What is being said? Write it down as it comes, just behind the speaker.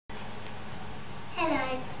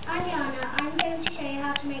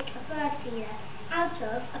to make a bird feeder out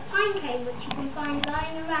of a pine cone which you can find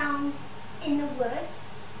lying around in the woods.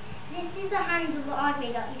 This is a handle that I've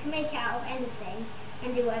made up. You can make it out of anything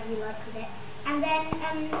and do whatever you like with it. And then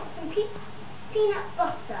some peanut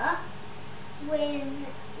butter with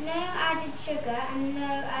no added sugar and no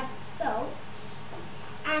added salt,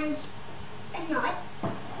 and a knife,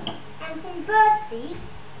 and some bird seed,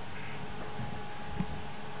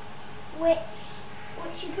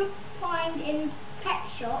 which you can find in pet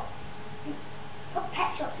shops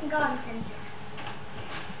and garden centres.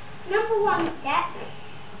 Number one step,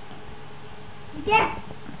 you get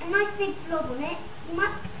a nice big blob on it. You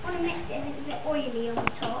might want to mix it if it's a bit oily on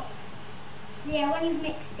the top. Yeah, when you've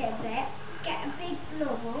mixed it a bit, get a big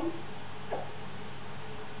blob on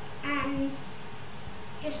and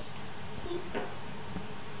just keep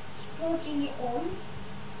splodging it on.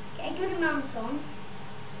 Get a good amount on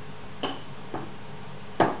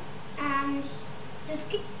and just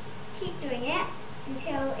keep doing it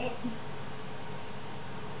until it's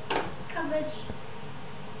covered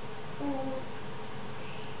all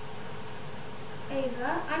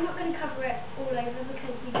over. I'm not going to cover it all over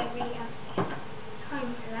because we don't really have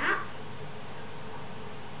time for that.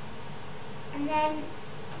 And then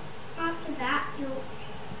after that you'll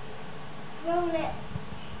roll it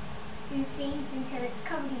in seeds until it's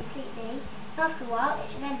covered completely. After a while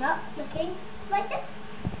it should end up looking like this.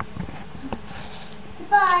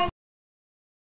 Goodbye.